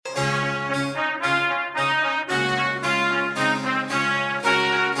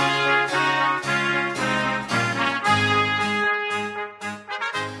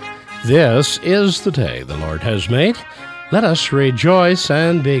This is the day the Lord has made. Let us rejoice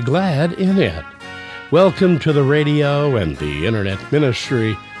and be glad in it. Welcome to the radio and the internet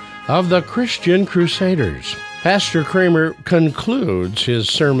ministry of the Christian Crusaders. Pastor Kramer concludes his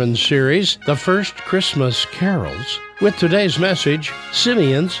sermon series, The First Christmas Carols, with today's message,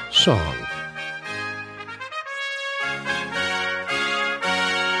 Simeon's Song.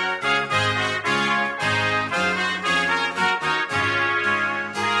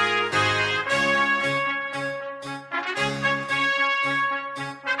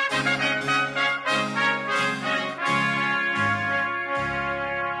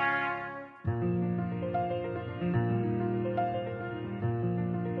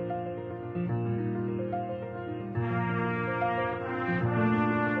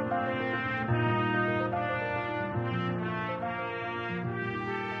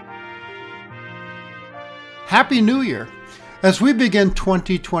 Happy New Year! As we begin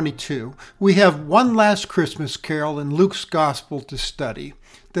 2022, we have one last Christmas carol in Luke's Gospel to study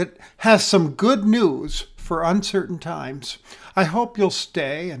that has some good news for uncertain times. I hope you'll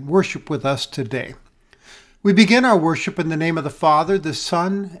stay and worship with us today. We begin our worship in the name of the Father, the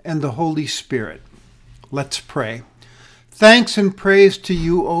Son, and the Holy Spirit. Let's pray. Thanks and praise to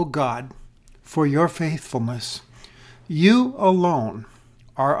you, O God, for your faithfulness. You alone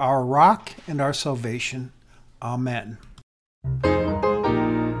are our rock and our salvation. Amen.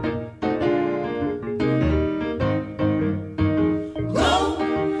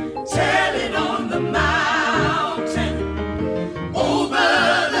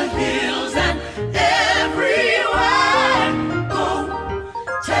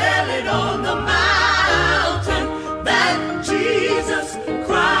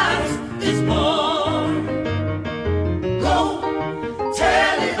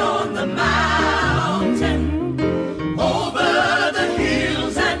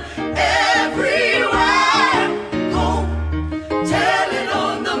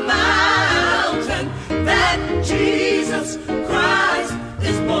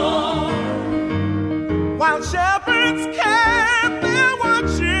 While shepherds camp, they're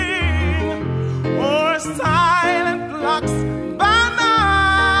watching o'er silent flocks by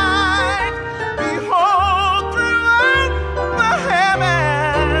night. Behold, throughout the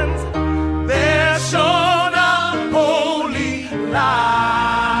heavens, there shone a holy light.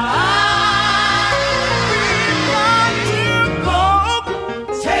 We've got to go,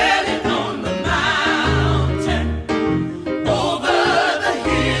 tell it on the mountain, over the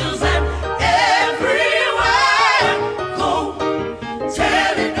hills and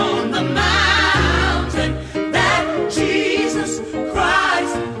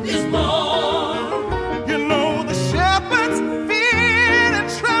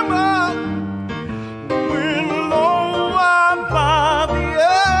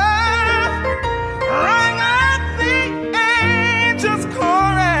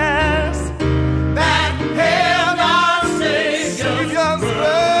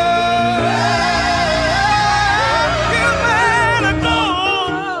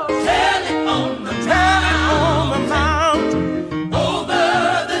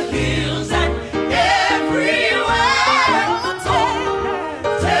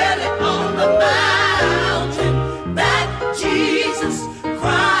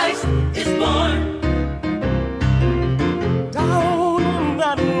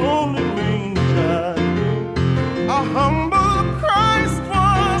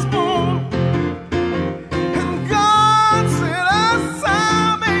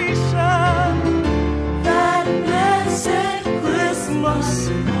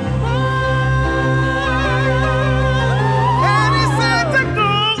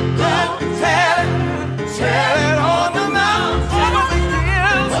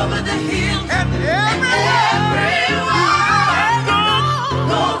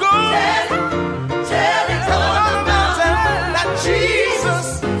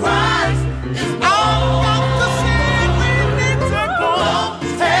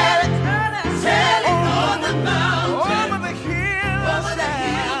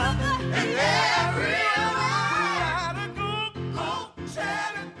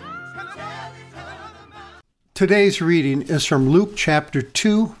Today's reading is from Luke chapter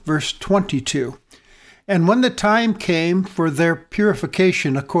 2, verse 22. And when the time came for their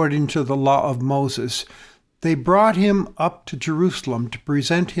purification according to the law of Moses, they brought him up to Jerusalem to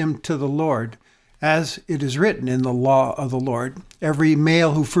present him to the Lord, as it is written in the law of the Lord. Every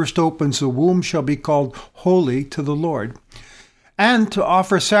male who first opens the womb shall be called holy to the Lord. And to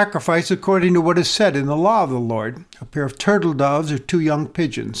offer sacrifice according to what is said in the law of the Lord, a pair of turtle doves or 2 young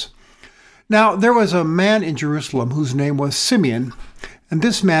pigeons. Now there was a man in Jerusalem whose name was Simeon, And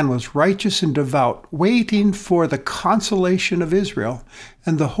this man was righteous and devout, waiting for the consolation of Israel.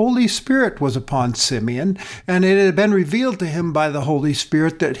 And the Holy Spirit was upon Simeon, and it had been revealed to him by the Holy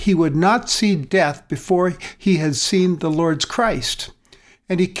Spirit that he would not see death before he had seen the Lord's Christ.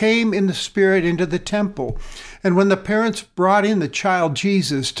 And he came in the Spirit into the temple. And when the parents brought in the child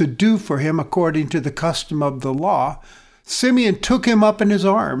Jesus to do for him according to the custom of the law, Simeon took him up in his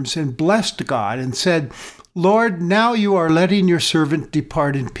arms and blessed God and said, Lord, now you are letting your servant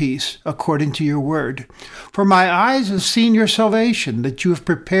depart in peace, according to your word. For my eyes have seen your salvation, that you have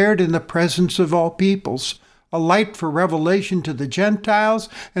prepared in the presence of all peoples, a light for revelation to the Gentiles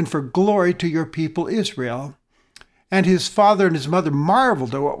and for glory to your people Israel. And his father and his mother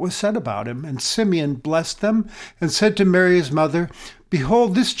marveled at what was said about him. And Simeon blessed them and said to Mary his mother,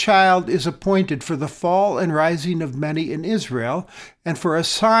 Behold, this child is appointed for the fall and rising of many in Israel, and for a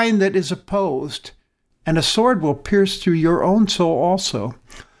sign that is opposed. And a sword will pierce through your own soul also,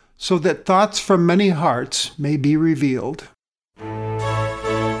 so that thoughts from many hearts may be revealed.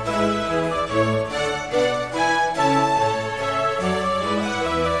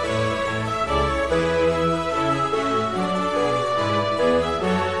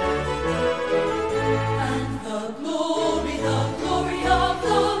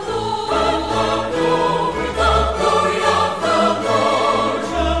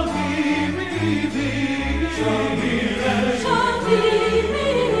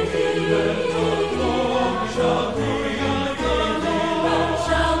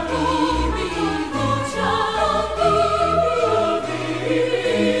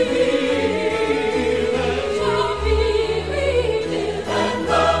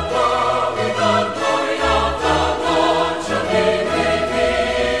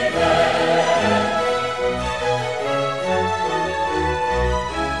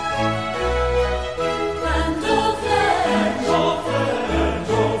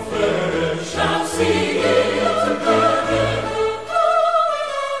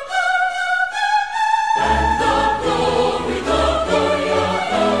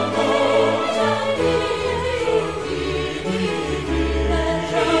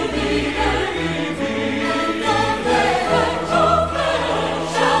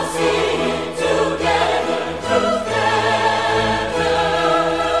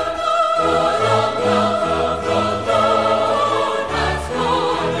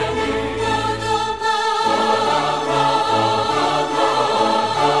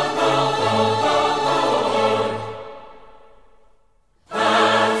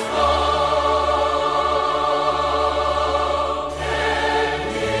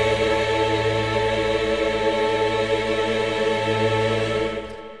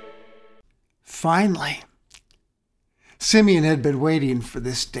 Finally, Simeon had been waiting for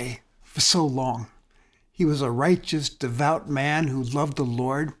this day for so long. He was a righteous, devout man who loved the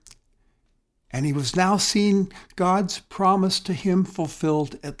Lord, and he was now seeing God's promise to him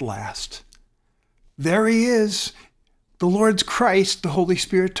fulfilled at last. There he is, the Lord's Christ, the Holy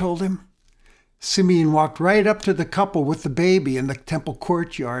Spirit told him. Simeon walked right up to the couple with the baby in the temple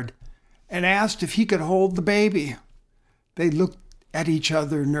courtyard and asked if he could hold the baby. They looked at each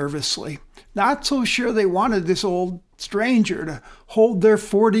other nervously, not so sure they wanted this old stranger to hold their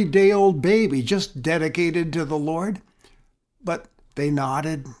 40-day-old baby just dedicated to the Lord. But they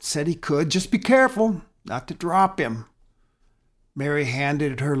nodded, said he could. Just be careful not to drop him. Mary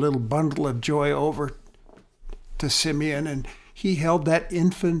handed her little bundle of joy over to Simeon, and he held that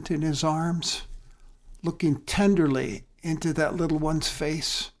infant in his arms, looking tenderly into that little one's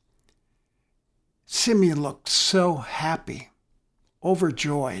face. Simeon looked so happy,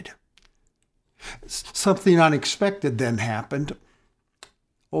 overjoyed. Something unexpected then happened.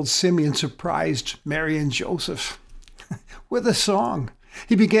 Old Simeon surprised Mary and Joseph with a song.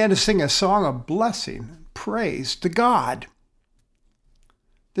 He began to sing a song of blessing and praise to God.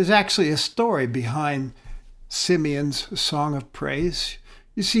 There's actually a story behind Simeon's song of praise.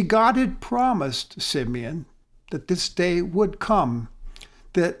 You see, God had promised Simeon that this day would come,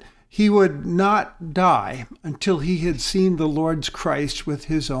 that he would not die until he had seen the Lord's Christ with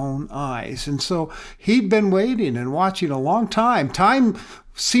his own eyes. And so he'd been waiting and watching a long time. Time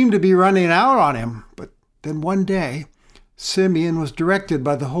seemed to be running out on him. But then one day, Simeon was directed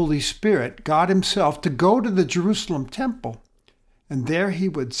by the Holy Spirit, God himself, to go to the Jerusalem temple. And there he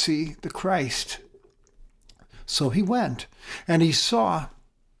would see the Christ. So he went, and he saw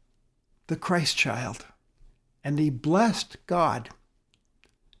the Christ child, and he blessed God.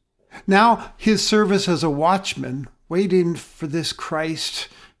 Now his service as a watchman, waiting for this Christ,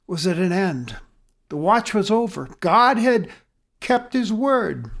 was at an end. The watch was over. God had kept his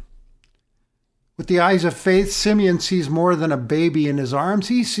word. With the eyes of faith, Simeon sees more than a baby in his arms.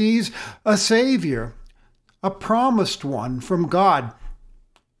 He sees a Savior, a promised one from God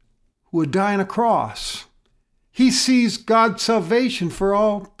who would die on a cross. He sees God's salvation for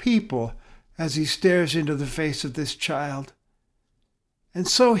all people as he stares into the face of this child. And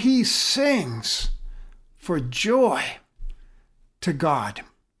so he sings for joy to God.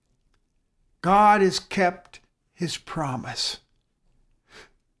 God has kept his promise.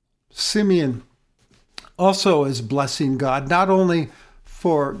 Simeon also is blessing God, not only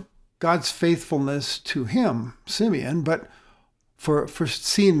for God's faithfulness to him, Simeon, but for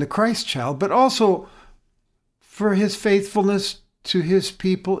seeing the Christ child, but also for his faithfulness to his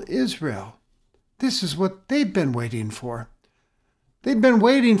people, Israel. This is what they've been waiting for. They've been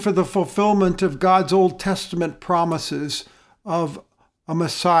waiting for the fulfillment of God's Old Testament promises of a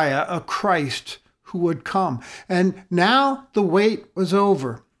Messiah, a Christ who would come. And now the wait was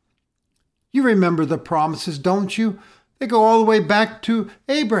over. You remember the promises, don't you? They go all the way back to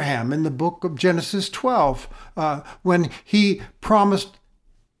Abraham in the book of Genesis 12, when he promised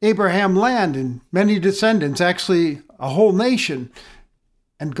Abraham land and many descendants, actually a whole nation.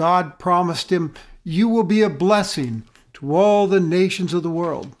 And God promised him, "You will be a blessing to all the nations of the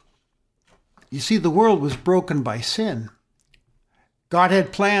world." You see, the world was broken by sin. God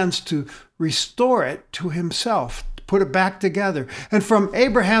had plans to restore it to himself, put it back together. And from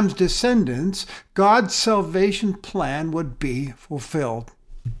Abraham's descendants, God's salvation plan would be fulfilled.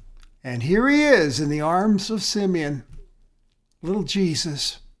 And here he is in the arms of Simeon, little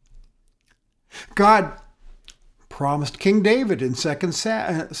Jesus. God promised King David in 2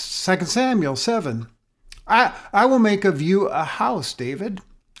 Samuel 7, I will make of you a house, David,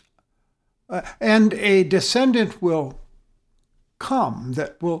 and a descendant will come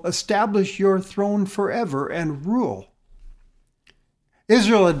that will establish your throne forever and rule.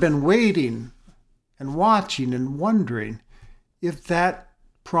 Israel had been waiting and watching and wondering if that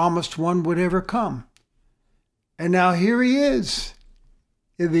promised one would ever come. And now here he is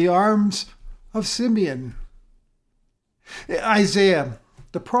in the arms of Simeon. Isaiah,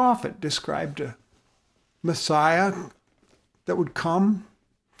 the prophet, described a Messiah that would come,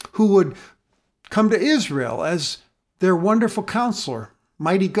 who would come to Israel as their wonderful counselor,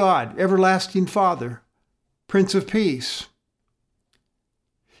 mighty God, everlasting Father, Prince of Peace.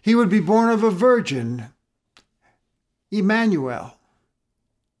 He would be born of a virgin, Emmanuel.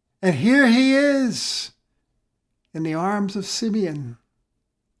 And here he is in the arms of Simeon.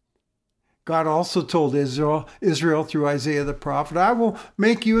 God also told Israel through Isaiah the prophet, I will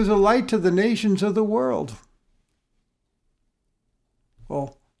make you as a light to the nations of the world.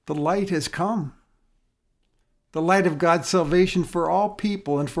 Well, the light has come. The light of God's salvation for all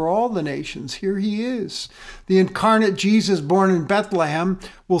people and for all the nations. Here he is. The incarnate Jesus born in Bethlehem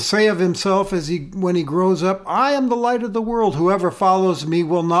will say of himself when he grows up, I am the light of the world. Whoever follows me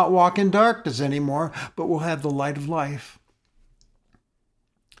will not walk in darkness anymore, but will have the light of life.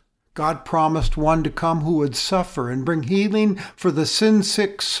 God promised one to come who would suffer and bring healing for the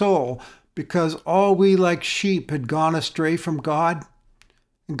sin-sick soul, because all we like sheep had gone astray from God.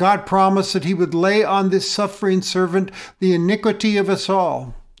 And God promised that he would lay on this suffering servant the iniquity of us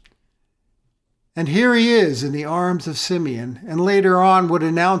all. And here he is in the arms of Simeon, and later on would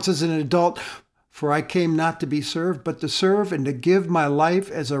announce as an adult, for I came not to be served, but to serve and to give my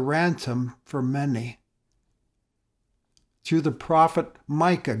life as a ransom for many. Through the prophet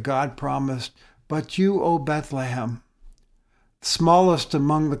Micah, God promised, but you, O Bethlehem, smallest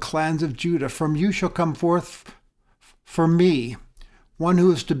among the clans of Judah, from you shall come forth for me one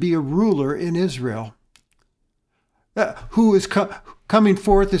who is to be a ruler in Israel. Who is coming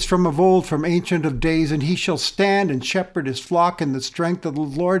forth is from of old, from ancient of days, and he shall stand and shepherd his flock in the strength of the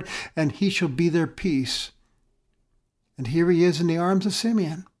Lord, and he shall be their peace. And here he is in the arms of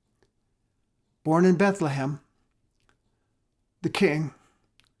Simeon, born in Bethlehem, the king,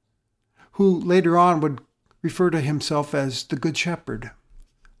 who later on would refer to himself as the Good Shepherd,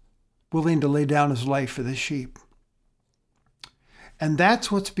 willing to lay down his life for the sheep. And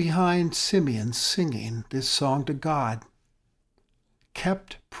that's what's behind Simeon singing this song to God.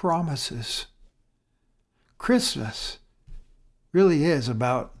 Kept promises. Christmas really is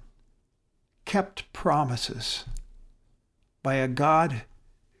about kept promises by a God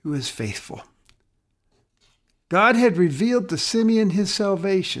who is faithful. God had revealed to Simeon his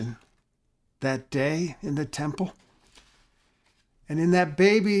salvation that day in the temple. And in that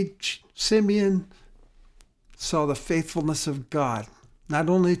baby, Simeon saw the faithfulness of God, not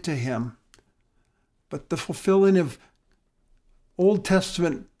only to him, but the fulfilling of Old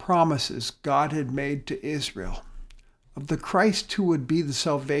Testament promises God had made to Israel of the Christ who would be the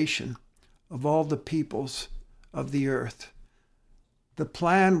salvation of all the peoples of the earth. The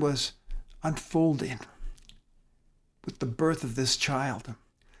plan was unfolding with the birth of this child.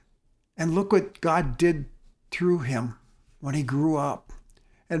 And look what God did through him when he grew up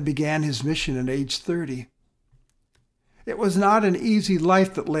and began his mission at age 30. It was not an easy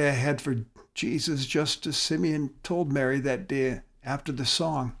life that lay ahead for Jesus, just as Simeon told Mary that day after the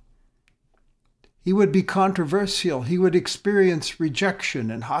song. He would be controversial. He would experience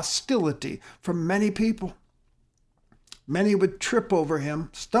rejection and hostility from many people. Many would trip over him,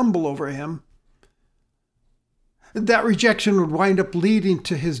 stumble over him. That rejection would wind up leading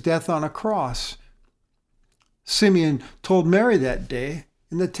to his death on a cross. Simeon told Mary that day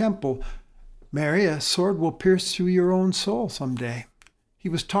in the temple, "Mary, a sword will pierce through your own soul someday." He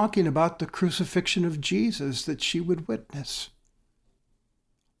was talking about the crucifixion of Jesus that she would witness.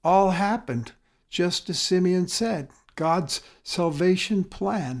 All happened just as Simeon said. God's salvation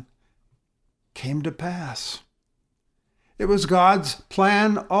plan came to pass. It was God's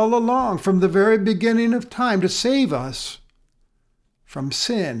plan all along, from the very beginning of time, to save us from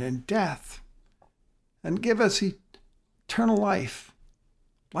sin and death and give us eternal life,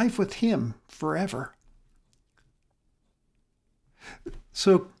 life with him forever.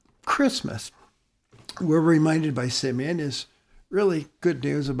 So Christmas, we're reminded by Simeon, is really good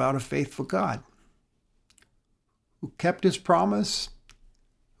news about a faithful God who kept his promise,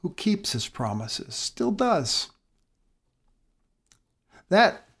 who keeps his promises, still does.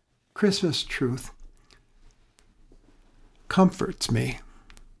 That Christmas truth comforts me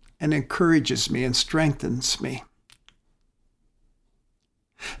and encourages me and strengthens me.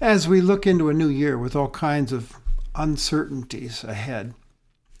 As we look into a new year with all kinds of uncertainties ahead,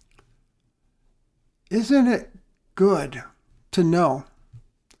 isn't it good to know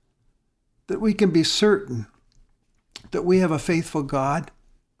that we can be certain that we have a faithful God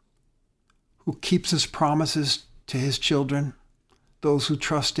who keeps his promises to his children, those who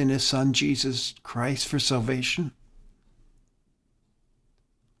trust in his Son, Jesus Christ, for salvation?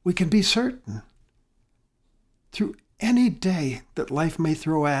 We can be certain through any day that life may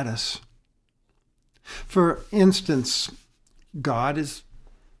throw at us. For instance, God has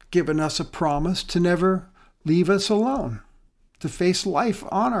given us a promise to never leave us alone, to face life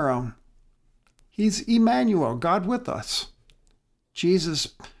on our own. He's Emmanuel, God with us. Jesus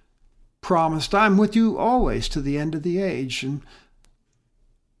promised, "I'm with you always to the end of the age." And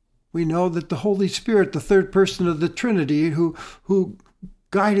we know that the Holy Spirit, the third person of the Trinity, who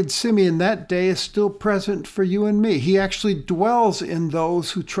guided Simeon that day, is still present for you and me. He actually dwells in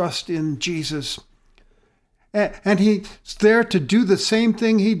those who trust in Jesus. And he's there to do the same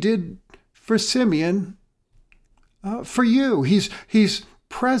thing he did for Simeon, for you. He's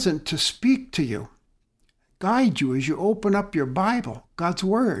present to speak to you, guide you as you open up your Bible, God's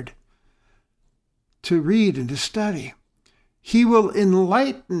Word, to read and to study. He will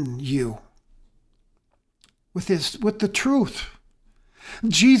enlighten you with the truth.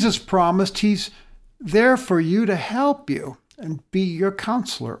 Jesus promised he's there for you to help you and be your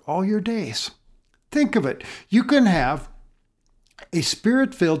counselor all your days. Think of it. You can have a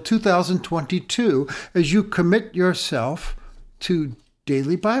Spirit-filled 2022 as you commit yourself to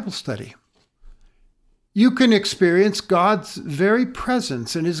daily Bible study. You can experience God's very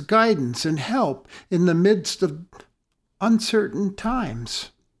presence and his guidance and help in the midst of uncertain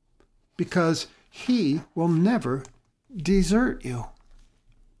times, because he will never desert you.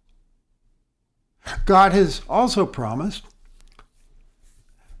 God has also promised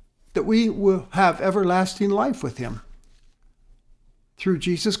that we will have everlasting life with him through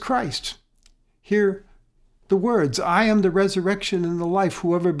Jesus Christ. Hear the words, "I am the resurrection and the life.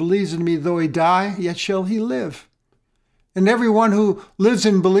 Whoever believes in me, though he die, yet shall he live. And everyone who lives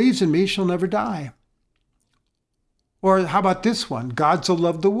and believes in me shall never die." Or how about this one? "God so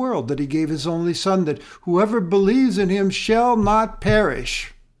loved the world that he gave his only Son, that whoever believes in him shall not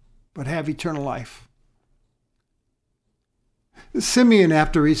perish, but have eternal life." Simeon,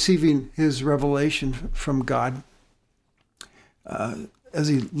 after receiving his revelation from God, as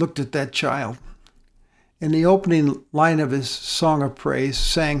he looked at that child, in the opening line of his song of praise,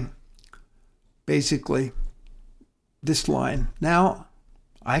 sang basically this line, "Now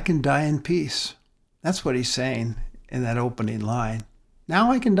I can die in peace." That's what he's saying in that opening line.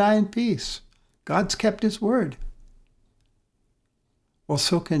 Now I can die in peace. God's kept his word. Well,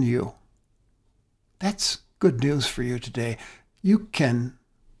 so can you. That's good news for you today. You can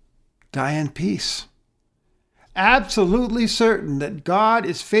die in peace. Absolutely certain that God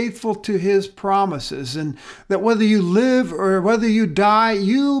is faithful to his promises, and that whether you live or whether you die,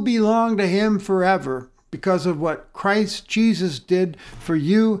 you belong to him forever because of what Christ Jesus did for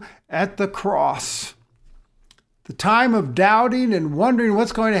you at the cross. The time of doubting and wondering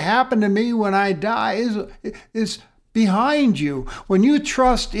what's going to happen to me when I die is behind you. When you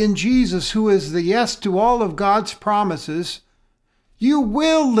trust in Jesus, who is the yes to all of God's promises, you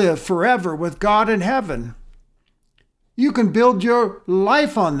will live forever with God in heaven. You can build your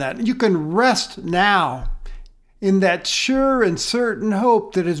life on that. You can rest now in that sure and certain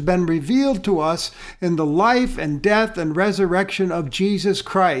hope that has been revealed to us in the life and death and resurrection of Jesus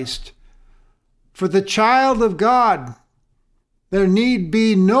Christ. For the child of God, there need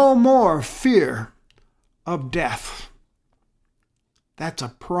be no more fear of death. That's a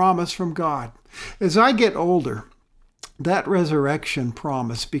promise from God. As I get older, that resurrection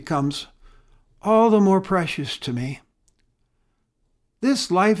promise becomes all the more precious to me.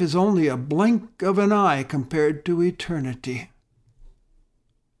 This life is only a blink of an eye compared to eternity.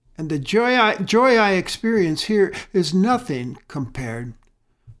 And the joy I experience here is nothing compared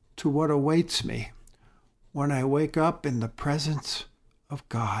to what awaits me when I wake up in the presence of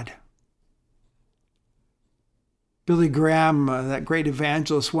God. Billy Graham, that great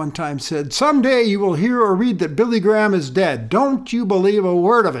evangelist, one time said, "Someday you will hear or read that Billy Graham is dead. Don't you believe a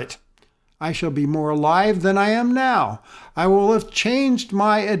word of it. I shall be more alive than I am now. I will have changed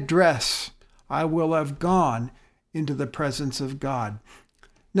my address. I will have gone into the presence of God."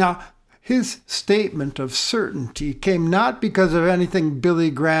 Now, his statement of certainty came not because of anything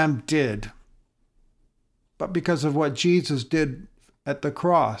Billy Graham did, but because of what Jesus did at the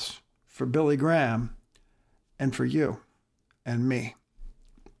cross for Billy Graham and for you and me.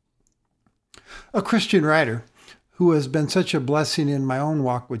 A Christian writer who has been such a blessing in my own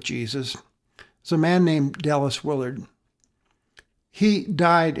walk with Jesus is a man named Dallas Willard. He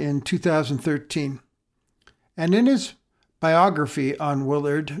died in 2013. And in his biography on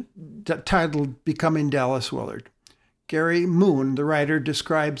Willard, titled Becoming Dallas Willard, Gary Moon, the writer,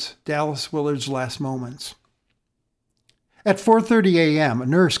 describes Dallas Willard's last moments. At 4:30 a.m., a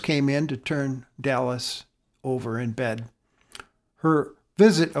nurse came in to turn Dallas over in bed. Her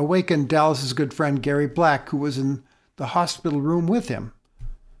visit awakened Dallas's good friend Gary Black, who was in the hospital room with him.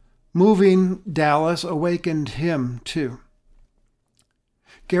 Moving Dallas awakened him too.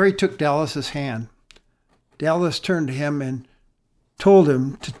 Gary took Dallas's hand. Dallas turned to him and told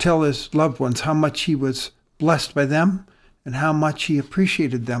him to tell his loved ones how much he was blessed by them and how much he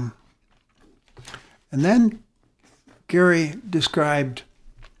appreciated them. And then Gary described,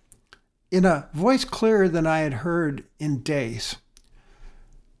 in a voice clearer than I had heard in days,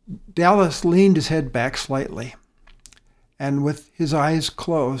 Dallas leaned his head back slightly and with his eyes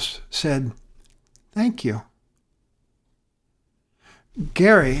closed said, "Thank you."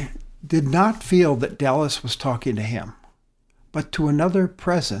 Gary did not feel that Dallas was talking to him, but to another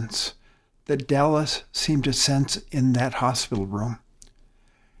presence that Dallas seemed to sense in that hospital room.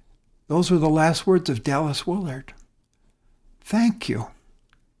 Those were the last words of Dallas Willard. Thank you.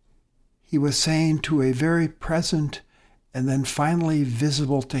 He was saying to a very present and then finally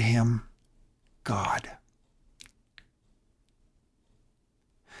visible to him, God.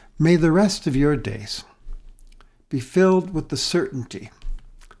 May the rest of your days be filled with the certainty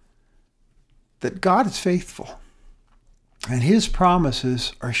that God is faithful and his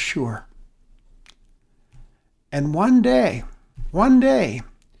promises are sure. And one day,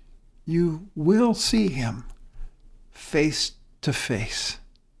 you will see him face to face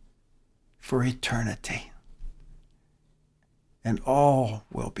for eternity. And all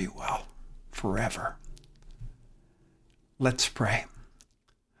will be well forever. Let's pray.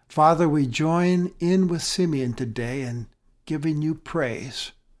 Father, we join in with Simeon today in giving you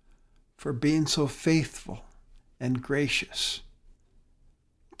praise for being so faithful and gracious,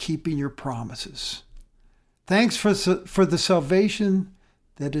 keeping your promises. Thanks for the salvation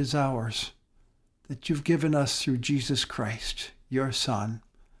that is ours, that you've given us through Jesus Christ, your Son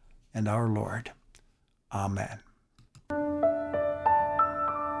and our Lord. Amen.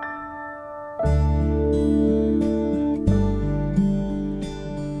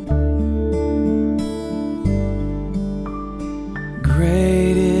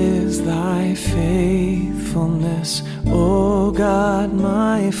 Great is thy faithfulness, O God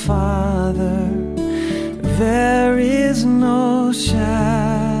my Father. There is no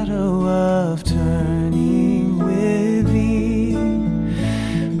shadow of turning with thee.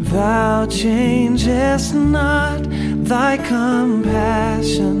 Thou changest not, thy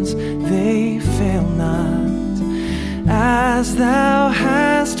compassions, they fail not. As thou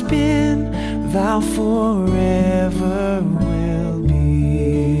hast been, thou forever will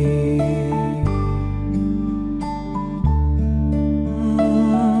be.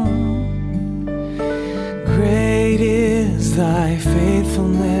 Great is thy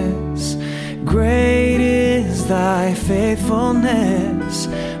faithfulness. Great is thy faithfulness.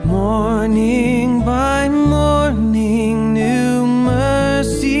 Morning by morning, new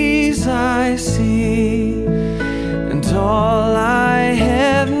mercies I see. And all I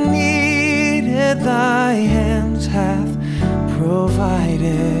have needed, thy hands hath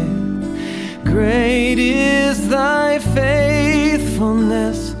provided. Great is thy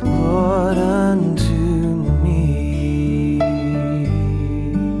faithfulness, Lord, unto me.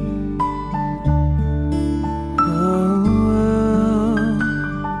 Oh,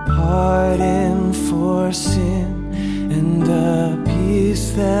 pardon for sin and a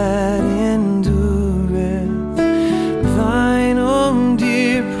peace that endureth, thine own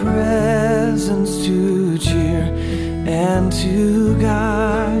dear presence to cheer and to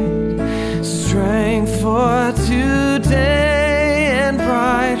guide, strength for today and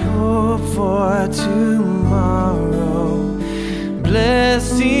bright hope for tomorrow.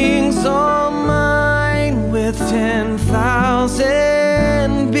 Blessings all mine with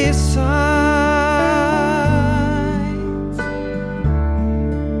 10,000 besides.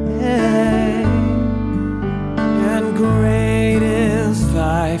 Hey. And great is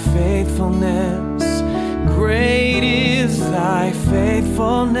thy faithfulness. Great is thy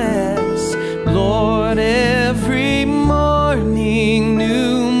faithfulness, Lord. Every morning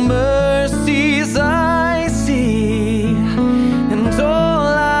new mercies I see, and all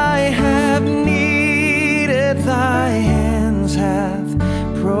I have needed thy hands have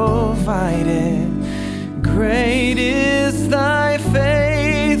provided. Great is thy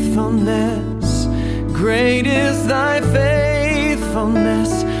faithfulness. Great is thy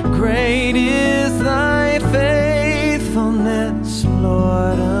faithfulness. Great is thy faithfulness,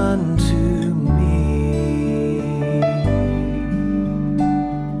 Lord, unto me.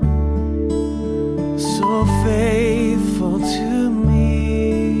 So faithful to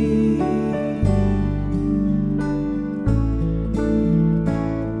me.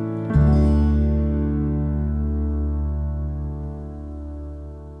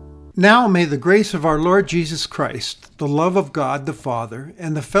 Now may the grace of our Lord Jesus Christ, the love of God the Father,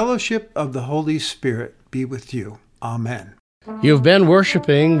 and the fellowship of the Holy Spirit be with you. Amen. You've been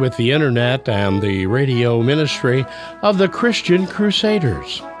worshiping with the internet and the radio ministry of the Christian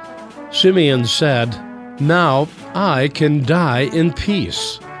Crusaders. Simeon said, "Now I can die in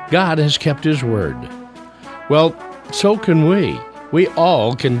peace. God has kept his word." Well, so can we. We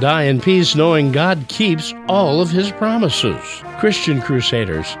all can die in peace knowing God keeps all of his promises. Christian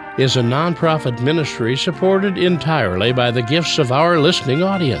Crusaders is a nonprofit ministry supported entirely by the gifts of our listening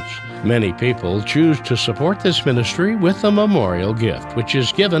audience. Many people choose to support this ministry with a memorial gift, which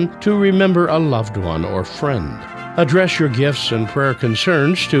is given to remember a loved one or friend. Address your gifts and prayer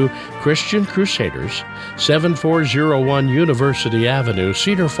concerns to Christian Crusaders, 7401 University Avenue,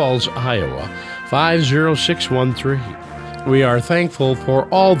 Cedar Falls, Iowa, 50613. We are thankful for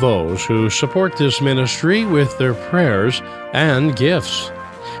all those who support this ministry with their prayers and gifts.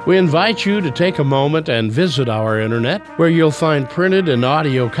 We invite you to take a moment and visit our internet, where you'll find printed and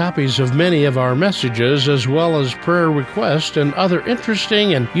audio copies of many of our messages, as well as prayer requests and other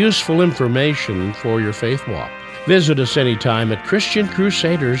interesting and useful information for your faith walk. Visit us anytime at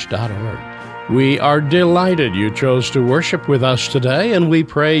ChristianCrusaders.org. We are delighted you chose to worship with us today, and we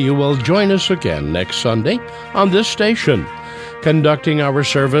pray you will join us again next Sunday on this station. Conducting our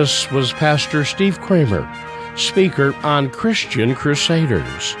service was Pastor Steve Kramer, speaker on Christian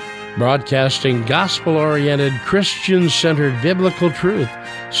Crusaders, broadcasting gospel-oriented, Christian-centered biblical truth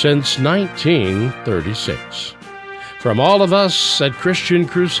since 1936. From all of us at Christian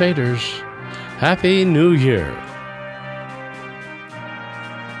Crusaders, Happy New Year.